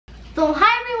So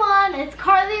hi everyone, it's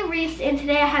Karli, Reese, and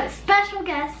today I have a special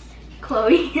guest,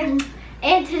 Chloe.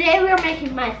 And today we are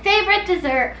making my favorite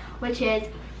dessert, which is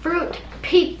fruit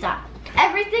pizza.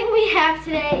 Everything we have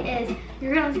today is,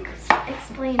 you're going to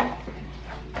explain that.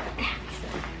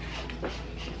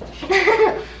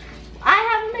 I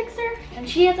have a mixer, and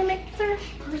she has a mixer.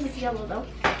 Hers is yellow though.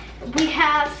 We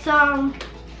have some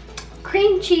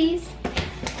cream cheese,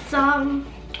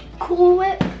 some Cool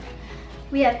Whip.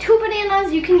 We have 2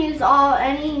 bananas. You can use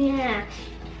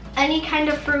any kind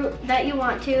of fruit that you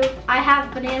want to. I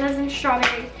have bananas and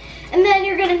strawberries. And then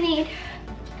you're gonna need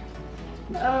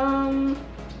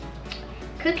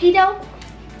cookie dough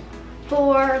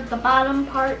for the bottom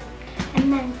part,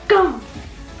 and then gum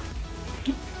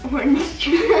orange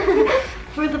juice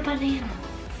for the banana.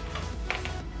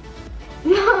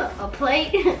 A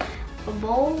plate, a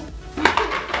bowl,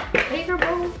 a bigger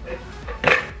bowl,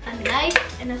 a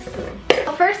knife, and a spoon.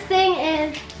 The first thing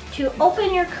is to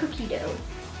open your cookie dough.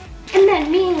 And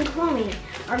then me and Chloe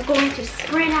are going to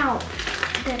spread out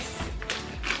this.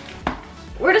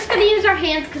 We're just gonna use our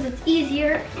hands because it's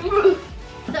easier.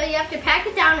 So you have to pack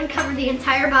it down and cover the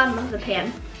entire bottom of the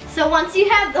pan. So once you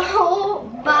have the whole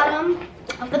bottom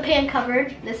of the pan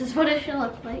covered, this is what it should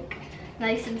look like.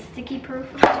 Nice and sticky proof.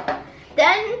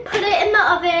 Then put it in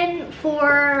the oven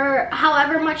for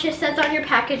however much it says on your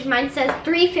package. Mine says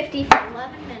 350 for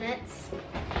 11 minutes.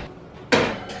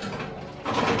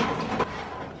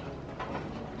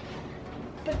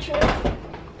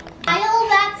 While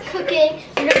that's cooking,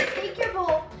 you're going to take your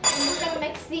bowl and we're going to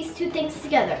mix these two things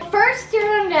together. First, you're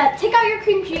going to take out your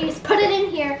cream cheese, put it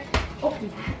in here, open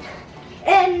that.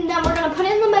 And then we're going to put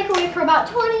it in the microwave for about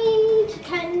 20 to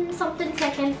 10 something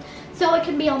seconds so it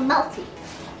can be all melty.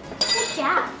 Good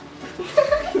job.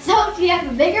 So if you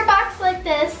have a bigger box like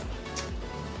this,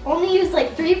 only use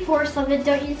like 3/4 of it,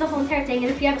 don't use the whole entire thing.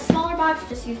 And if you have a smaller box,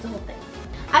 just use the whole thing.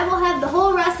 I will have the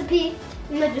whole recipe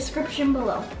in the description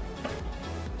below.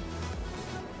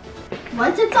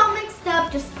 Once it's all mixed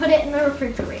up, just put it in the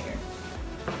refrigerator.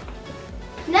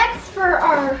 Next, for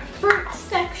our fruit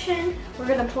section, we're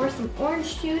gonna pour some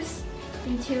orange juice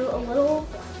into a little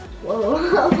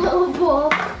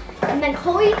bowl. And then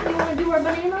Chloe, you wanna do our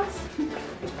bananas?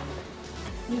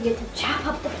 You get to chop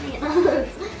up the bananas.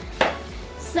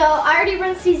 So I already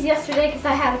rinsed these yesterday because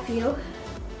I had a few.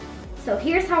 So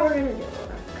here's how we're gonna do it.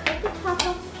 We're gonna cut the top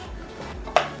off.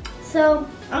 So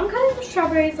I'm cutting the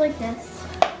strawberries like this.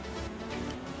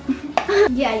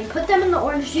 Yeah, you put them in the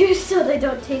orange juice so they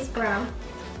don't taste brown.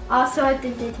 Also, I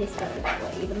think they taste better that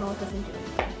way, even though it doesn't do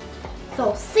anything.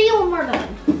 So see you when we're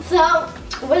done. So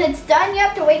when it's done, you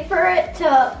have to wait for it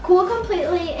to cool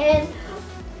completely, and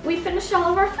we finished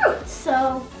all of our fruits.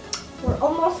 So we're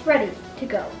almost ready to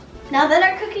go. Now that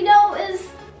our cookie dough is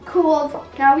cooled,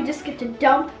 now we just get to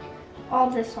dump all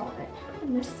this on it.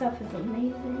 And this stuff is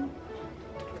amazing.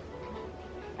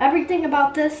 Everything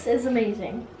about this is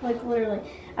amazing. Like literally,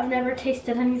 I've never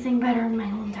tasted anything better in my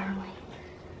whole entire life.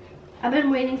 I've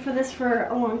been waiting for this for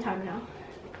a long time now.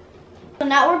 So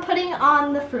now we're putting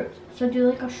on the fruit. So do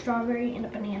like a strawberry and a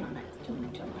banana next to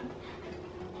each other.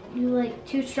 Do like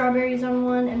 2 strawberries on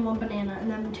one and 1 banana, and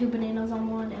then 2 bananas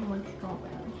on one and 1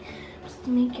 strawberry. Just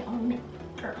to make it all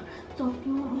mixture. So if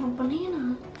you want more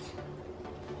bananas,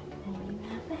 then you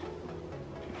have it.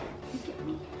 You get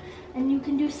me? And you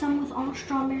can do some with all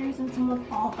strawberries and some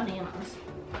with all bananas.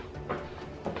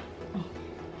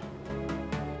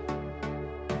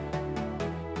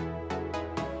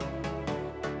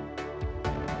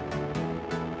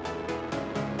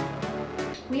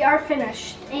 We are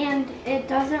finished, and it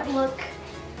doesn't look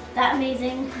that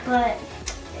amazing, but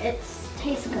it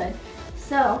tastes good.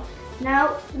 So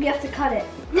now we have to cut it.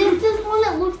 This is one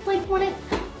that looks like when it's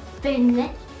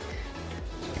finished.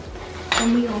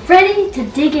 And we are ready to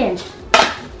dig in.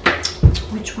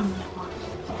 Which one do I want?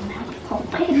 Oh, that one's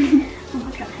called big. I'm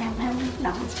not gonna have that one.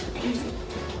 That one's for Daisy.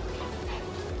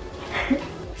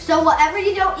 So whatever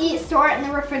you don't eat, store it in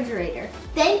the refrigerator.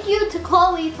 Thank you to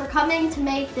Chloe for coming to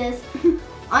make this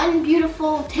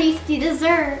unbeautiful, tasty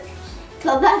dessert.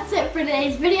 So that's it for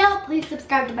today's video. Please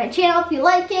subscribe to my channel if you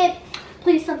like it.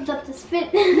 Please thumbs up this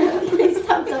video.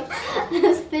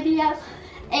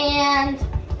 And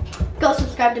go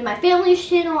subscribe to my family's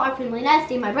channel, our family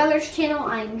Nasty, my brother's channel.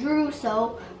 I'm Drew,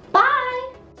 so